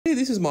Hey,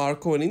 this is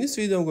Marco, and in this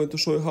video I'm going to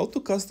show you how to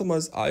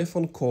customize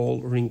iPhone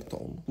call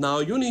ringtone. Now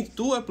you need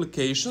two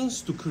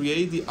applications to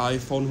create the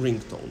iPhone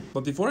ringtone.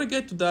 But before I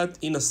get to that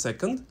in a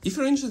second, if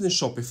you're interested in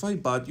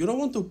Shopify but you don't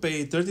want to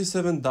pay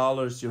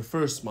 $37 your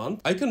first month,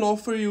 I can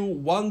offer you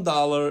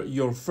 $1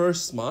 your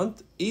first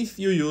month if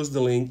you use the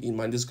link in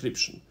my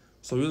description.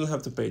 So you don't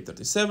have to pay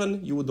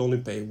 $37, you would only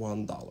pay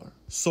 $1.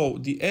 So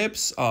the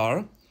apps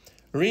are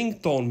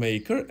Ringtone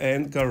Maker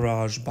and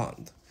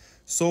GarageBand.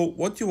 So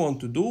what you want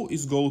to do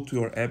is go to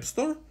your App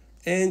Store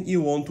and you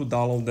want to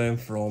download them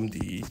from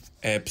the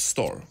App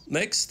Store.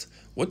 Next,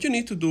 what you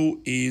need to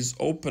do is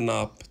open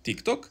up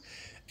TikTok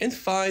and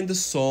find the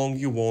song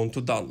you want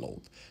to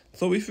download.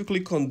 So if you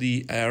click on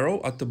the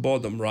arrow at the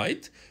bottom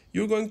right,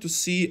 you're going to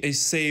see a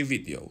save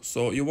video.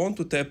 So you want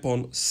to tap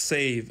on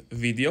save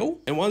video.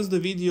 And once the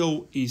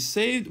video is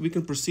saved, we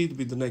can proceed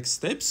with the next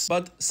steps.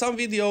 But some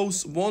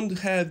videos won't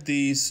have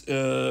this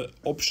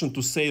option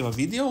to save a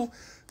video.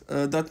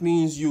 That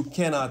means you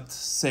cannot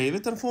save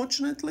it,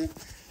 unfortunately.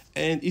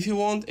 And if you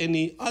want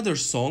any other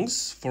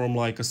songs from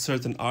like a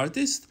certain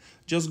artist,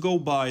 just go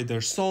buy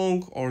their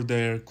song or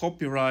their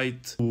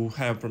copyright to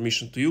have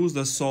permission to use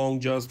the song.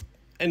 Just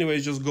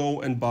go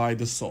and buy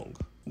the song.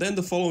 Then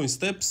the following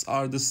steps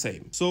are the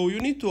same. So you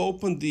need to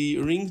open the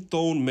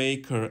Ringtone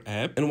Maker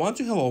app. And once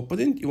you have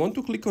opened it, you want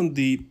to click on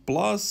the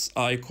plus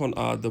icon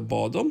at the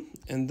bottom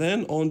and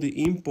then on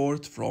the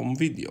import from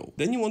video.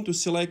 Then you want to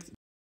select.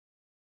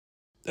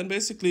 Then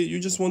basically you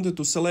just wanted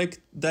to select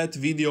that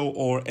video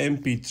or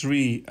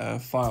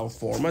MP3 file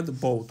format,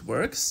 both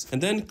works,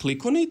 and then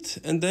click on it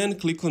and then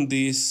click on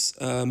this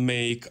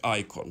make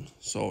icon.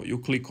 So you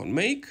click on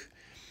make,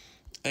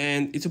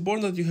 and it's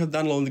important that you have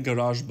downloaded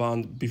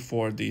GarageBand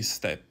before this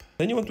step.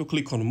 Then you want to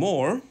click on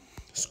more,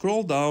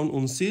 scroll down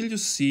until you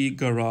see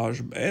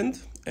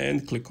GarageBand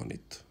and click on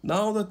it.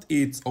 Now that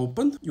it's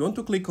open, you want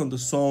to click on the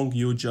song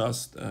you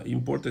just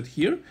imported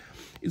here.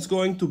 It's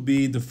going to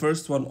be the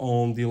first one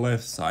on the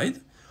left side.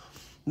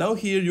 Now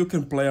here you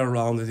can play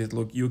around with it.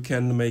 Look, you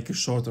can make it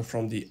shorter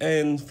from the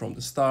end, from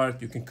the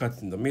start, you can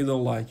cut in the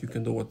middle, like you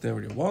can do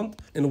whatever you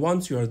want. And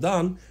once you are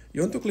done,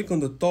 you want to click on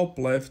the top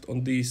left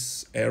on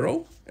this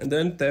arrow and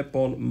then tap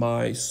on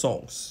my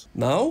songs.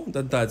 Now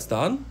that that's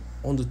done,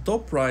 on the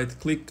top right,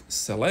 click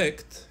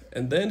select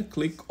and then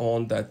click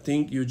on that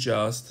thing you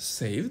just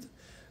saved.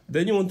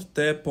 Then you want to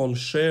tap on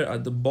share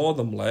at the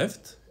bottom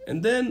left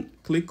and then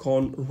click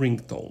on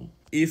ringtone.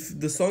 If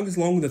the song is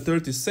longer than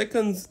 30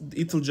 seconds,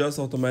 it will just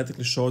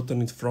automatically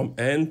shorten it from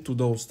end to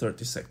those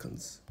 30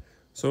 seconds.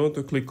 So I want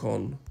to click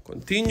on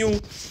continue.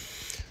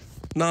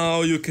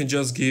 Now you can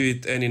just give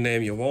it any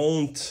name you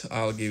want.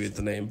 I'll give it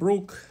the name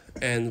Brooke.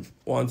 And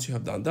once you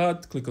have done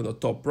that, click on the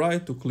top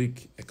right to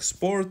click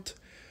export.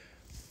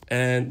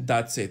 And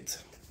that's it.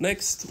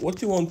 Next,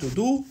 what you want to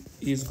do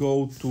is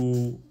go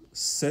to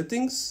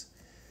settings,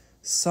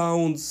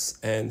 sounds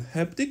and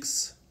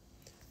haptics,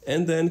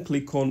 and then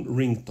click on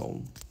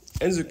ringtone.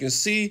 As you can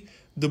see,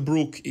 the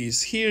Brooke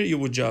is here. You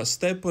would just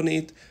tap on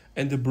it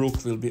and the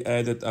Brooke will be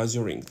added as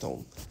your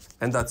ringtone.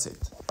 And that's it.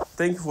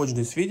 Thank you for watching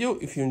this video.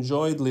 If you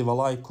enjoyed, leave a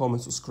like,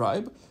 comment,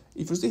 subscribe.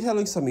 If you're still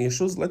having some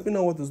issues, let me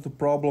know what is the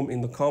problem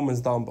in the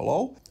comments down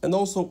below. And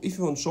also, if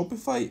you want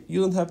Shopify, you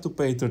don't have to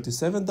pay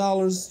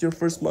 $37 your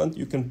first month.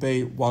 You can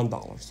pay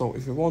 $1. So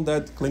if you want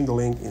that, click the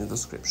link in the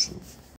description.